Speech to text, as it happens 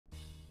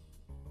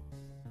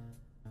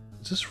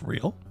Is this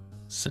real?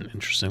 It's an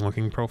interesting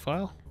looking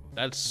profile.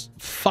 That's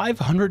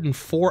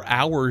 504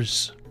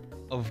 hours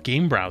of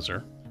game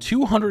browser,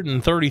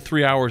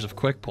 233 hours of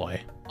quick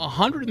play,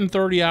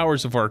 130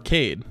 hours of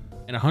arcade,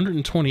 and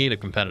 128 of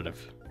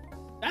competitive.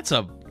 That's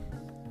a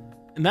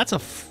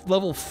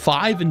level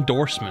 5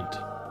 endorsement.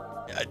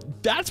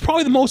 That's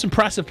probably the most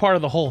impressive part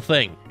of the whole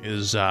thing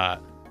is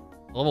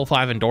level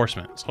 5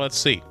 endorsement. So let's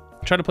see.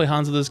 I tried to play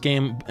Hanzo this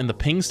game and the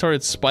ping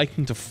started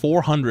spiking to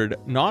 400.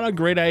 Not a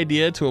great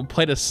idea to have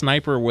played a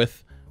sniper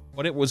with,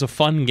 but it was a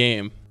fun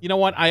game. You know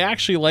what? I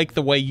actually like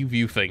the way you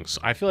view things.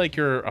 I feel like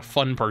you're a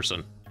fun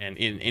person. And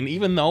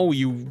even though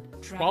you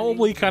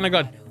probably kind of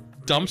got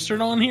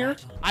dumpstered on here,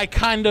 I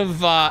kind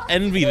of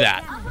envy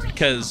that,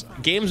 because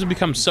games have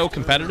become so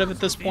competitive at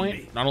this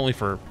point, not only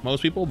for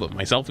most people, but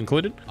myself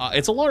included.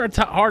 It's a lot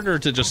harder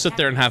to just sit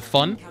there and have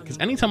fun, because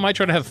anytime I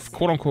try to have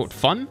quote-unquote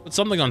fun with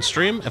something on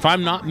stream, if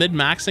I'm not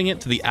mid-maxing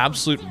it to the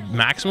absolute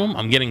maximum,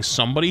 I'm getting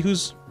somebody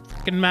who's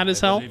fucking mad as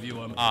hell.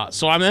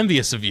 So I'm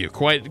envious of you,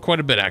 quite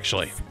a bit,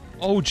 actually.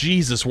 Oh,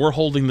 Jesus, we're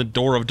holding the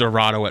door of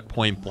Dorado at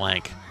point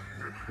blank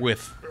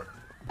with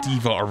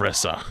Diva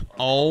Orisa.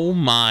 Oh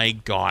my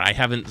god, I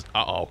haven't...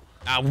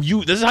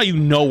 this is how you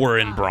know we're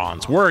in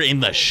bronze. We're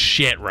in the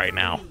shit right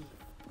now.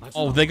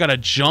 Oh, they got a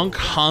Junk,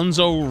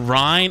 Hanzo,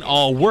 Rhine.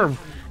 Oh, we're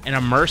in a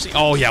Mercy.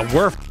 Oh yeah,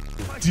 we're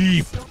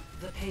deep.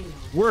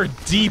 We're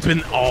deep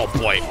in... Oh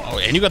boy. Oh,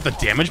 and you got the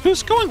damage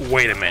boost going?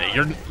 Wait a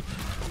minute.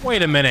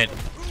 Wait a minute.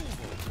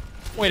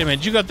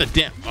 You got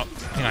the Oh,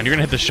 hang on, you're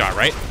gonna hit the shot,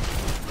 right?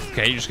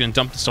 Okay, you're just gonna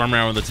dump the Storm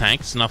Arrow in the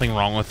tank. There's nothing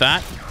wrong with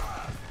that.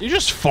 You're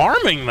just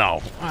farming,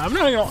 though.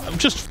 I'm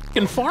just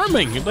fucking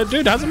farming. That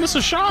dude hasn't missed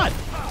a shot.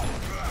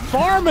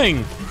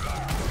 Farming.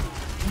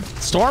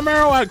 Storm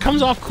Arrow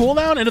comes off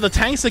cooldown into the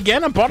tanks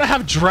again. I'm about to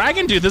have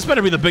Dragon. Dude, this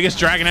better be the biggest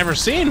dragon I've ever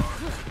seen.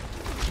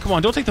 Come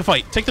on, don't take the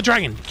fight. Take the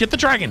dragon. Get the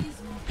dragon.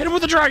 Hit him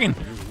with the dragon.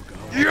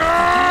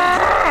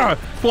 Yeah!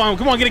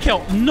 Come on, get a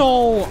kill.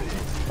 No.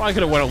 Probably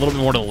could have went a little bit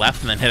more to the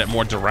left and then hit it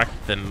more direct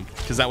than...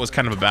 Because that was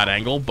kind of a bad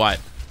angle, but...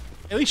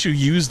 At least you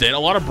used it. A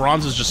lot of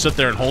bronzes just sit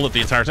there and hold it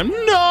the entire time.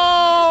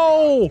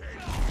 No!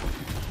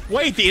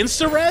 Wait, the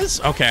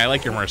insta-res? Okay, I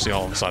like your Mercy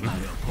all of a sudden.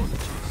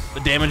 The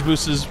damage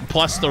boost is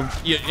plus the...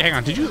 hang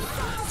on, did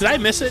I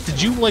miss it?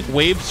 Did you, like,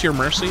 wave to your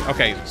Mercy?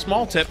 Okay,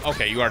 small tip.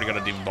 Okay, you already got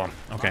a Diva Bomb.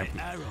 Okay.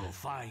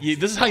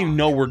 This is how you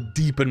know we're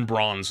deep in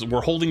bronze.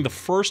 We're holding the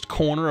first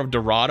corner of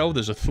Dorado.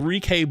 There's a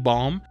 3K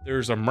bomb.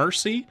 There's a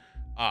Mercy,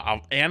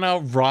 Anna,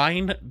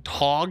 Rhine,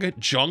 Hog,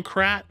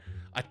 Junkrat,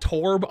 a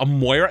Torb, a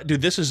Moira.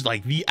 Dude, this is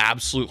like the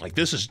absolute, like,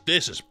 this is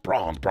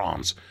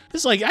bronze.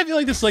 This is like, I feel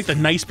like this is like the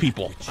nice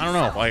people. I don't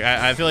know. Like,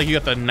 I feel like you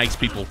got the nice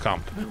people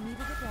comp.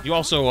 You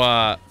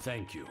also,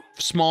 thank you.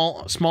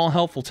 Small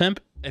helpful tip.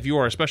 If you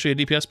are especially a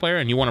DPS player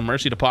and you want a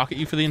Mercy to pocket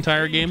you for the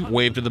entire game,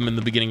 wave to them in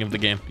the beginning of the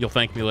game. You'll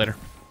thank me later.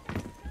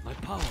 My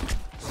power.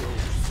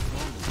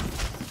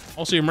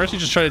 Also, your Mercy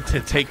just tried to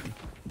take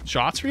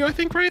shots for you, I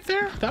think, right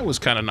there? That was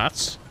kind of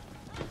nuts.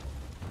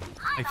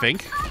 I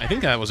think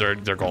that was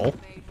their goal.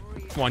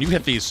 Come on, you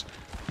hit these.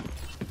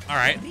 All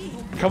right.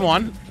 Come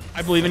on.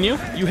 I believe in you.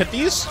 You hit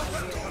these.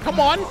 Come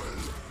on.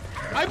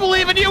 I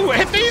believe in you.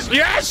 Hit these.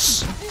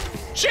 Yes!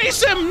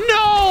 Chase him!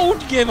 No!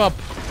 Give up.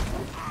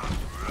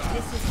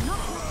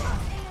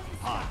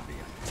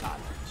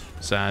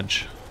 Sag.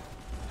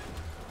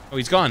 Oh,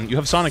 he's gone. You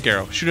have Sonic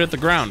Arrow. Shoot it at the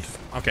ground.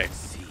 Okay.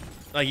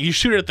 Like, you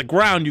shoot it at the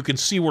ground, you can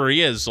see where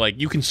he is. Like,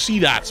 you can see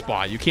that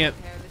spot. You can't,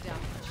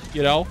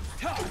 you know?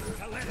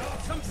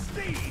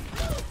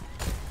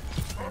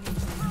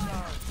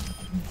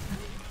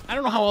 I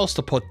don't know how else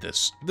to put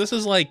this. This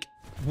is like,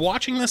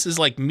 watching this is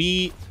like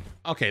me...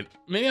 Okay,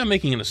 maybe I'm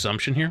making an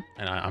assumption here,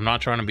 and I'm not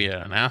trying to be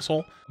an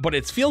asshole, but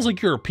it feels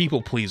like you're a people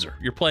pleaser.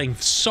 You're playing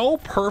so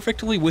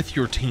perfectly with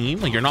your team,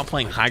 like you're not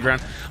playing high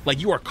ground,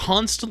 like you are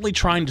constantly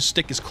trying to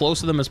stick as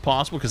close to them as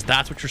possible because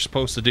that's what you're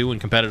supposed to do in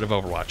competitive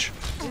Overwatch.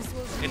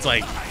 It's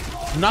like,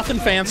 nothing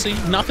fancy,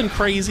 nothing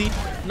crazy,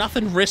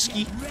 nothing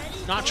risky,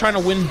 not trying to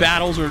win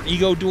battles or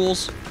ego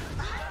duels.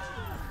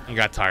 You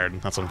got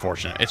tired, that's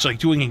unfortunate. It's like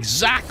doing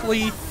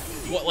exactly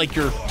what like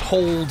you're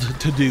told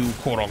to do,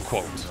 quote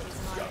unquote.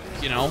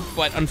 You know,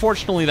 but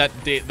unfortunately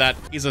that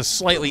is a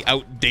slightly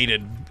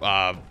outdated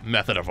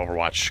method of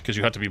Overwatch because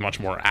you have to be much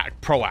more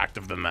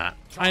proactive than that.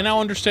 I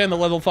now understand the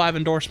level 5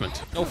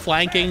 endorsement. No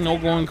flanking, no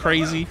going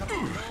crazy,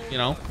 you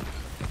know.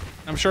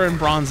 I'm sure in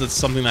bronze it's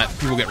something that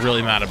people get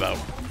really mad about.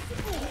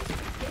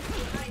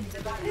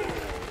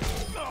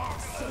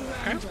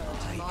 Okay.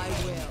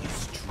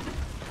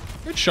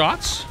 Good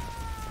shots.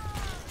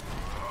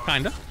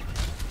 Kinda.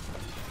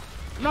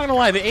 I'm not gonna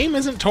lie, the aim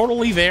isn't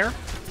totally there.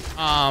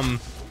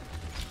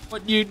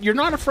 But you're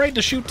not afraid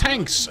to shoot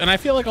tanks, and I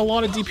feel like a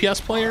lot of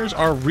DPS players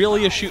are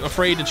really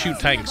afraid to shoot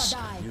tanks.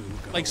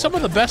 Like, some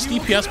of the best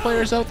DPS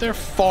players out there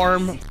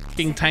farm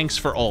f***ing tanks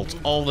for ult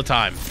all the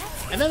time.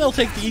 And then they'll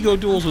take the ego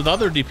duels with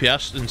other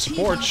DPS and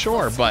support,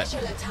 sure, but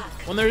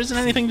when there isn't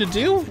anything to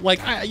do, like,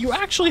 you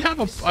actually have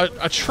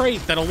a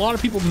trait that a lot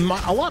of people,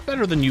 a lot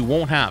better than you,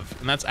 won't have,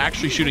 and that's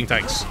actually shooting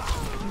tanks.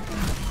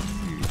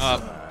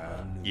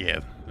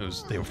 Yeah,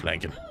 they were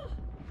flanking.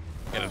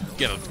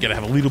 Gotta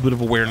have a little bit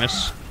of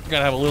awareness.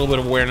 Gotta have a little bit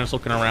of awareness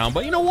looking around.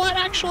 But you know what?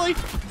 Actually,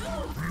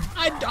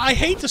 I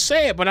hate to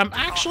say it, but I'm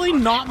actually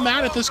not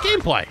mad at this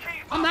gameplay.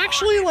 I'm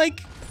actually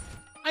like,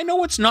 I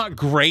know it's not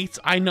great.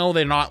 I know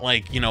they're not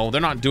like, you know,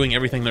 they're not doing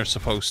everything they're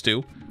supposed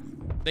to.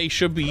 They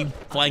should be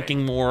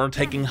flanking more,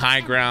 taking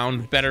high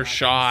ground, better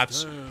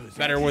shots,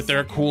 better with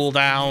their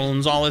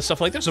cooldowns, all this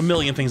stuff. Like, there's a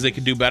million things they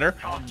could do better.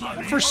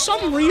 For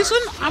some reason,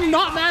 I'm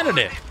not mad at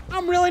it.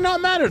 I'm really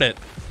not mad at it.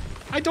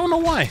 I don't know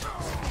why.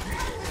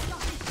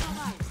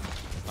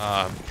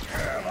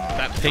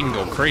 That ping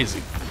go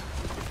crazy.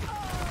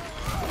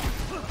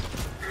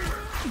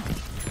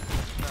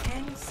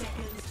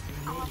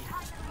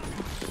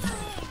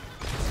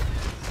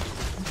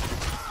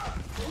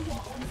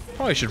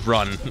 Probably should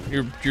run.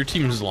 Your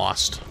team's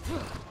lost.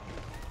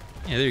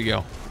 Yeah, there you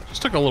go.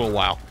 Just took a little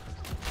while.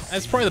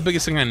 That's probably the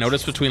biggest thing I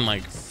noticed between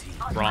like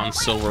bronze,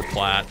 silver,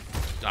 plat,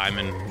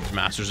 diamond,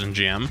 masters, and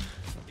gem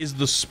is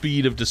the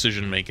speed of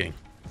decision making.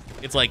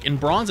 It's like in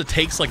bronze it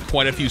takes like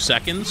quite a few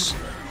seconds.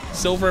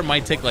 Silver it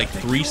might take like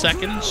 3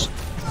 seconds.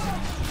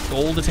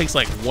 Gold it takes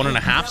like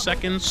 1.5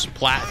 seconds.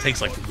 Plat it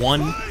takes like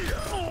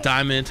 1.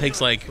 Diamond it takes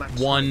like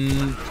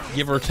 1,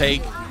 give or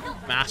take.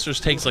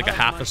 Masters takes like a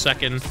half a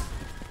second.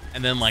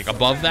 And then like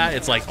above that,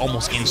 it's like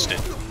almost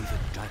instant.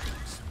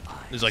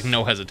 There's like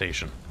no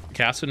hesitation.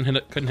 Cass couldn't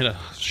hit a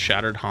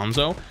shattered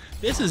Hanzo.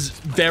 This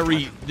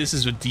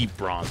is a deep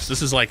bronze.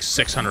 This is like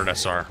 600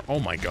 SR. Oh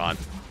my god.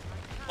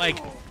 Like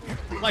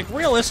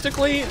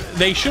realistically,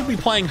 they should be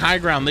playing high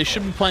ground. They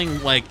should be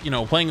playing like, you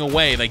know, playing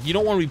away. Like you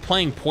don't want to be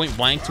playing point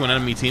blank to an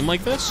enemy team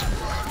like this.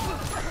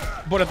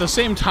 But at the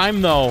same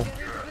time though,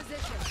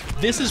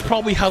 this is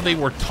probably how they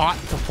were taught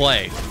to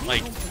play.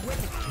 Like,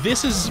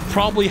 this is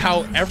probably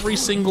how every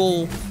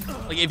single,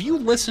 like, if you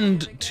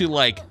listened to,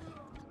 like,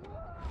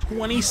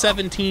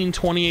 2017,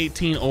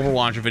 2018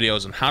 Overwatch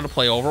videos on how to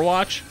play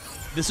Overwatch,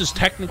 this is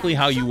technically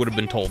how you would have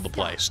been told to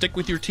play. Stick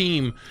with your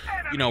team,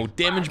 you know,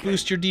 damage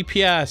boost your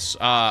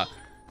DPS,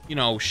 you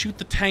know, shoot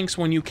the tanks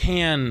when you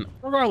can.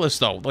 Regardless,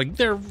 though, like,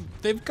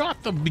 they've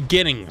got the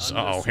beginnings.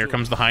 Uh-oh, here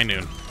comes the high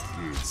noon.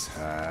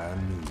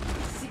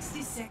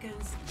 60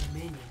 seconds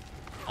remaining.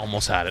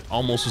 Almost had it.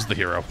 Almost was the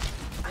hero.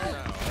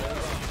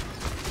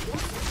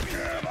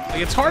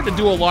 Like, it's hard to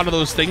do a lot of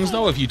those things,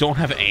 though, if you don't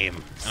have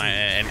aim.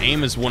 And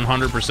aim is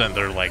 100%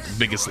 their, like,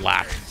 biggest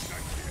lack.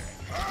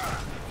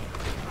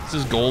 This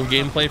is gold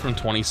gameplay from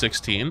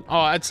 2016.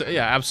 Oh,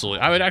 yeah,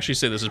 absolutely. I would actually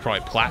say this is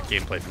probably plat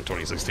gameplay from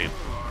 2016.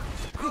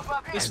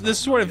 This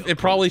is what it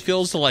probably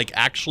feels to, like,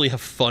 actually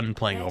have fun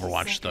playing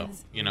Overwatch, though,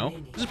 you know?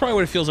 This is probably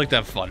what it feels like to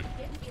have fun.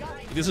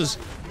 This is,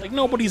 like,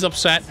 nobody's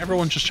upset.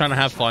 Everyone's just trying to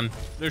have fun.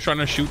 They're trying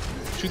to shoot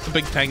the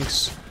big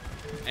tanks.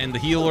 And the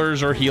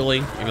healers are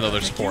healing, even though they're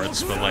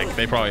supports, but like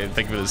they probably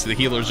think of it as the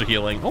healers are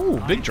healing. Oh,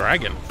 big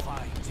dragon.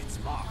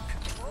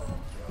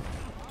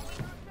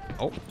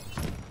 Oh.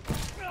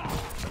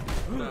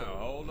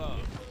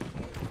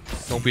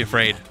 Don't be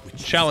afraid.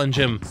 Challenge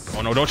him.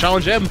 Oh no, don't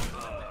challenge him.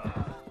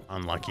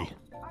 Unlucky.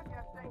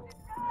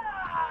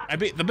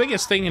 The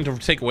biggest thing to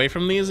take away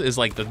from these is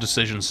like the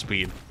decision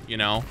speed, you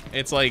know?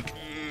 It's like,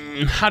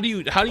 how do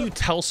you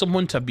tell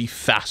someone to be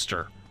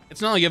faster? It's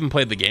not like you haven't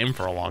played the game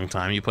for a long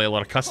time. You play a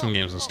lot of custom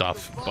games and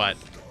stuff, but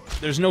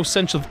there's no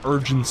sense of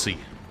urgency,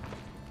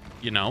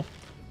 you know?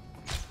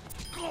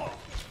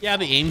 Yeah,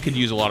 the aim could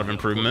use a lot of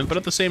improvement, but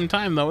at the same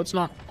time, though, it's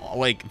not,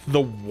 like,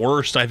 the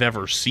worst I've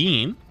ever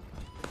seen.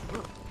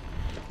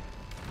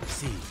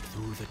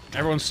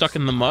 Everyone's stuck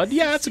in the mud?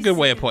 Yeah, that's a good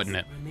way of putting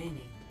it.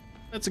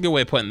 That's a good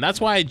way of putting it.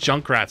 That's why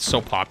Junkrat's so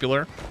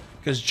popular,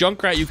 because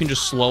Junkrat you can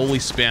just slowly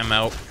spam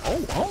out.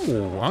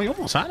 Oh, well, you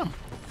almost had him.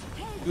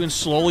 You can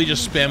slowly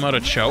just spam out a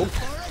choke.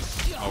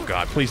 Oh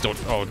god, please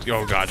don't.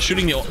 Oh god,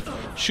 shooting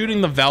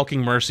the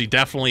Valking Mercy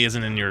definitely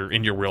isn't in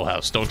your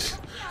wheelhouse.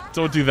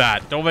 Don't do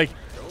that. Don't make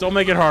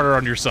it harder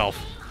on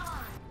yourself.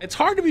 It's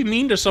hard to be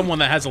mean to someone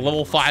that has a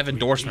level 5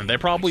 endorsement. They're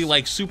probably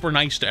like super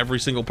nice to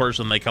every single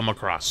person they come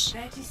across.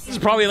 This is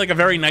probably like a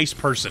very nice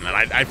person, and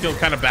I feel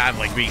kind of bad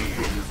like being.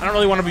 I don't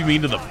really want to be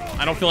mean to them.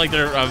 I don't feel like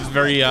they're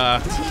very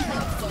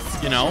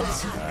you know.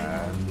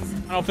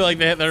 I don't feel like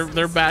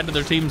they're bad to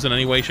their teams in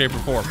any way, shape, or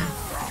form.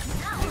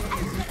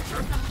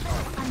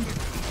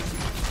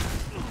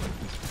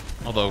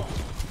 Although,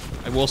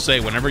 I will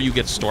say, whenever you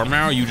get Storm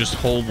Arrow, you just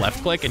hold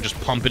left click and just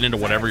pump it into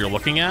whatever you're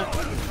looking at.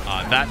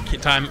 That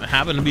time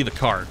happened to be the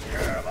card.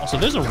 Also,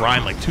 there's a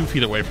Rhine like 2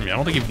 feet away from you. I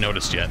don't think you've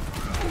noticed yet.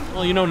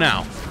 Well, you know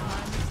now.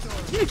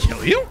 Did he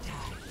kill you?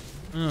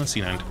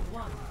 C9.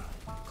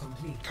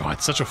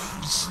 God,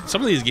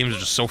 some of these games are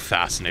just so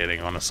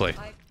fascinating, honestly.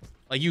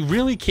 Like, you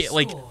really can't,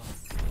 like,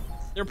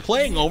 they're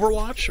playing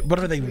Overwatch, but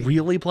are they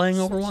really playing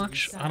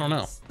Overwatch? I don't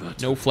know.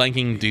 No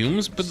flanking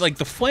dooms, but like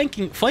the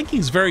flanking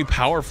is very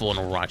powerful in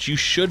Overwatch. You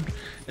should,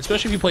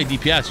 especially if you play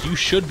DPS, you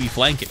should be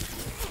flanking.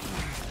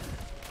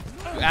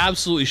 You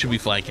absolutely should be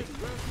flanking.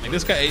 Like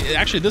this guy,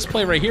 actually this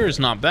play right here is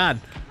not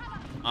bad.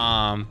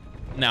 Now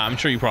I'm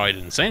sure you probably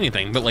didn't say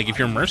anything, but like if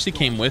your Mercy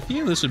came with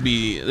you, this would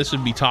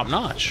be top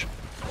notch.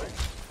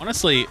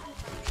 Honestly,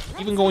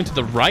 even going to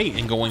the right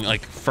and going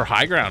like for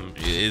high ground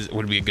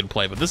would be a good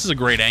play. But this is a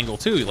great angle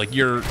too. Like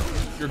you're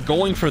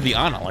going for the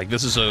Ana. Like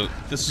this is a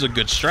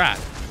good strat.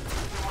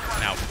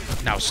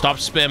 Now stop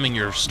spamming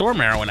your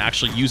storm arrow and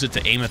actually use it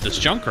to aim at this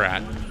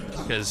Junkrat,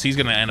 because he's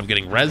gonna end up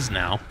getting res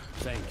now.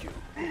 Thank you.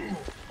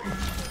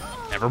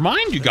 Never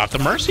mind, you got the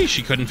Mercy.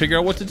 She couldn't figure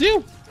out what to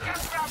do.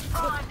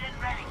 Oh,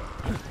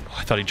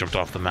 I thought he jumped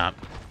off the map.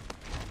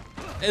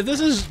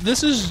 This is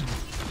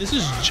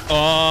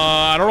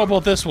I don't know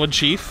about this one,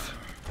 Chief.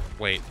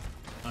 Wait.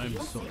 I'm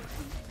sorry.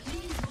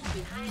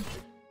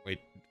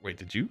 Wait,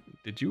 did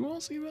you all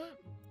see that?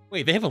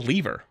 Wait, they have a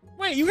lever.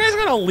 Wait, you guys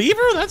got a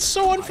lever? That's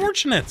so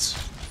unfortunate.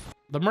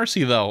 The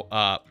Mercy though,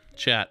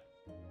 chat.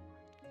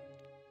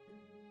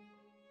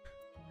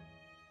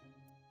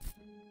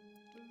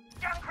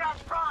 Junkrat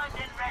primed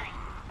and ready.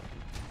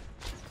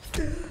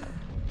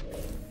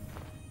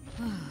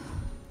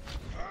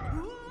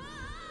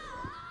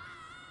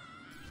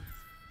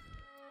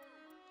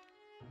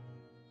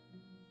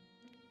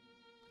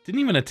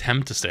 Didn't even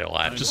attempt to stay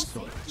alive. Just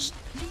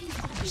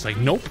like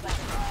nope.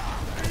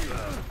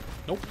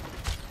 Nope.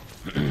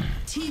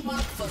 Team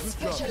up for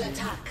special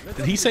attack.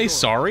 Did he say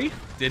sorry?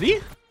 Did he?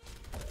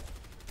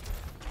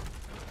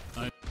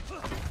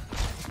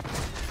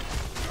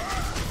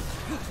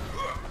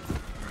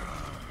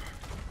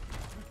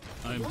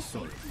 I'm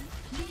sorry.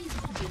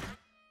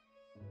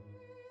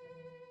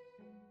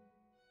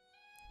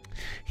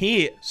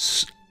 He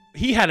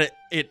had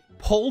it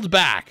pulled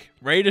back,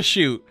 ready to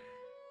shoot.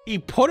 He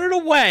put it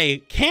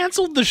away,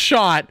 canceled the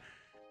shot,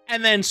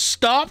 and then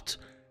stopped,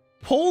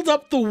 pulled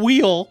up the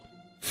wheel,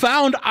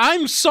 found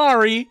I'm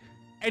sorry,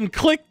 and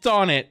clicked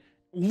on it,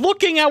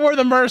 looking at where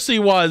the Mercy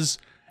was,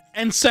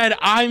 and said,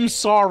 I'm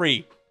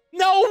sorry.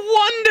 No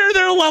wonder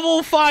they're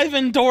level 5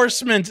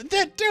 endorsement.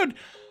 Dude,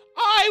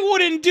 I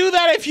wouldn't do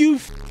that if you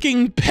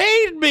fucking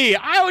paid me.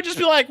 I would just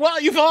be like, well,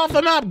 you fell off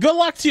the map. Good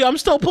luck to you. I'm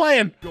still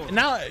playing. And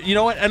now, you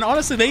know what? And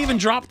honestly, they even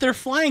dropped their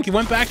flank. It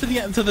went back to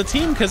the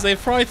team because they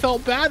probably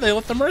felt bad. They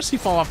let the Mercy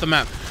fall off the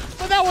map.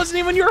 But that wasn't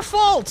even your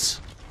fault.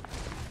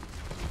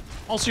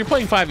 Also, you're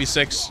playing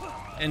 5v6,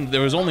 and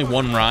there was only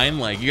one Ryan.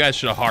 Like, you guys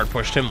should have hard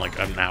pushed him like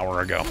an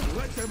hour ago.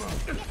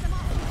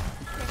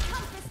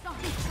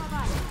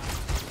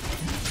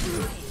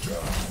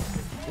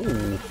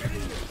 Ooh.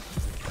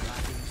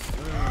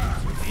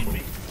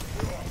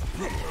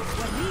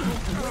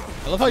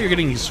 I love how you're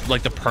getting these,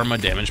 like, the perma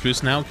damage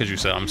boost now because you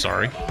said I'm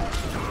sorry.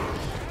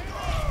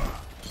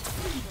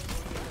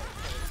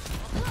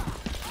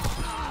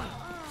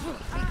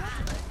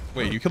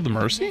 Wait, you killed the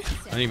Mercy?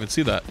 I didn't even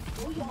see that.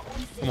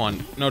 Come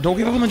on. No, don't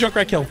give up on the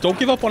Junkrat kill. Don't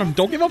give up on him.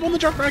 Don't give up on the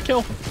Junkrat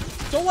kill.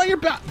 Don't let your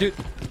back. Dude,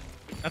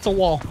 that's a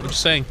wall. I'm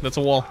just saying. That's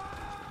a wall.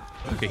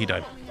 Okay, he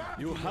died.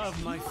 You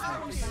have my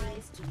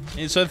thanks.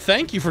 He said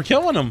thank you for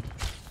killing him.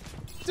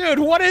 Dude,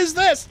 what is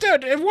this?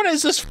 Dude, what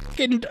is this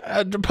fucking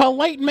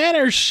polite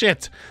manners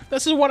shit?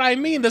 This is what I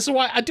mean. This is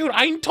why, dude,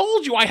 I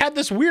told you I had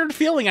this weird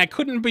feeling I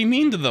couldn't be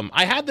mean to them.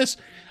 I had this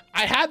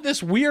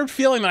weird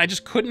feeling that I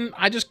just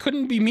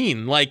couldn't be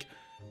mean. Like,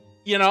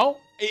 you know,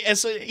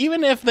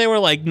 even if they were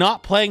like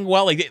not playing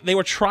well, like they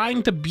were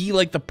trying to be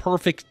like the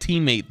perfect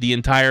teammate the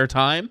entire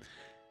time,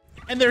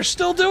 and they're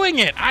still doing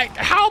it.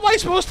 How am I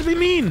supposed to be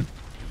mean?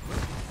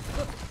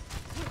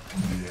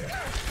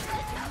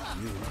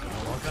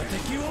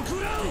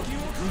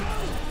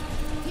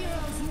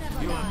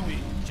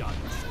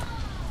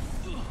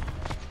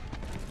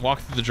 Walk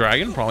through the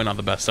dragon, probably not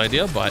the best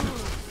idea, but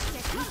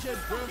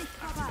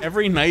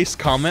every nice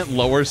comment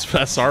lowers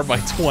SR by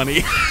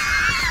 20.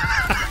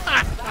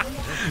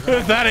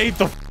 That ain't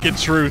the fucking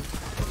truth.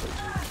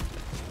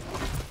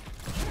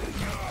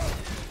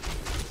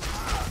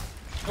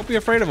 Don't be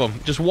afraid of him.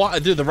 Just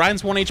walk. Dude, the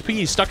Ryan's 1 HP.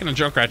 He's stuck in a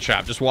Junkrat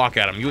trap. Just walk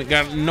at him. You ain't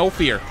got no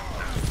fear.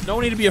 No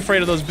need to be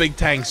afraid of those big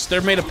tanks.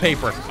 They're made of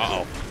paper.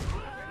 Uh-oh.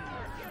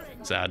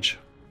 Sag.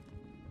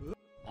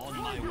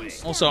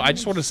 Also, I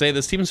just want to say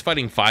this team's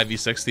fighting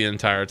 5v6 the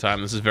entire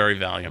time. This is very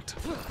valiant.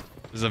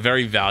 This is a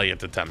very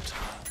valiant attempt.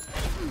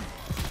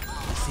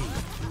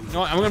 You know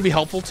what? I'm going to be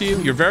helpful to you.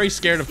 You're very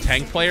scared of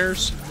tank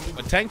players,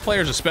 but tank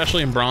players,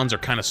 especially in bronze, are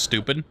kind of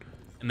stupid,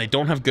 and they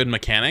don't have good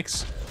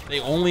mechanics. They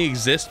only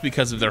exist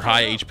because of their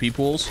high HP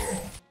pools.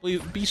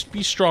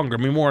 Be stronger,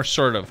 be more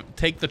assertive.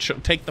 Take the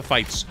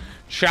fights.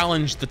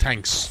 Challenge the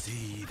tanks.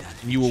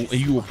 And you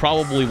will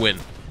probably win.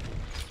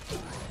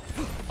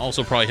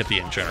 Also, probably hit the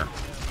enchanter.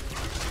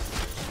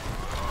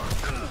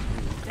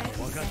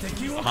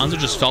 Hanzo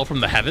just fell from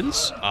the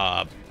heavens.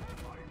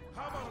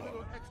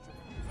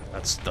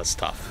 That's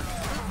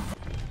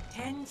tough.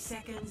 10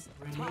 seconds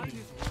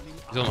remaining.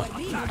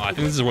 I think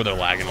this is where they're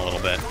lagging a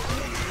little bit.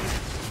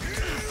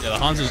 Yeah, the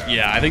Hanzo's.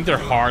 Yeah, I think they're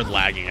hard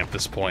lagging at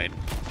this point.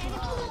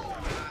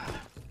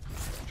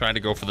 Trying to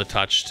go for the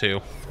touch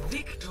too.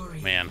 Victory.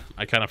 Man,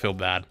 I kind of feel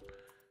bad.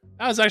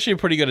 That was actually a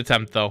pretty good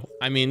attempt, though.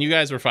 I mean, you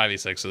guys were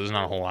 5v6, so there's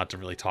not a whole lot to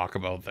really talk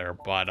about there.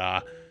 But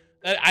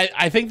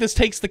I think this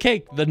takes the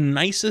cake. The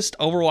nicest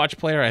Overwatch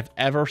player I've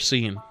ever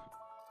seen.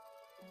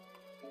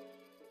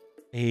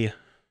 A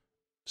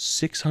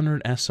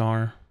 600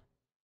 SR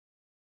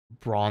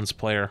bronze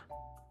player.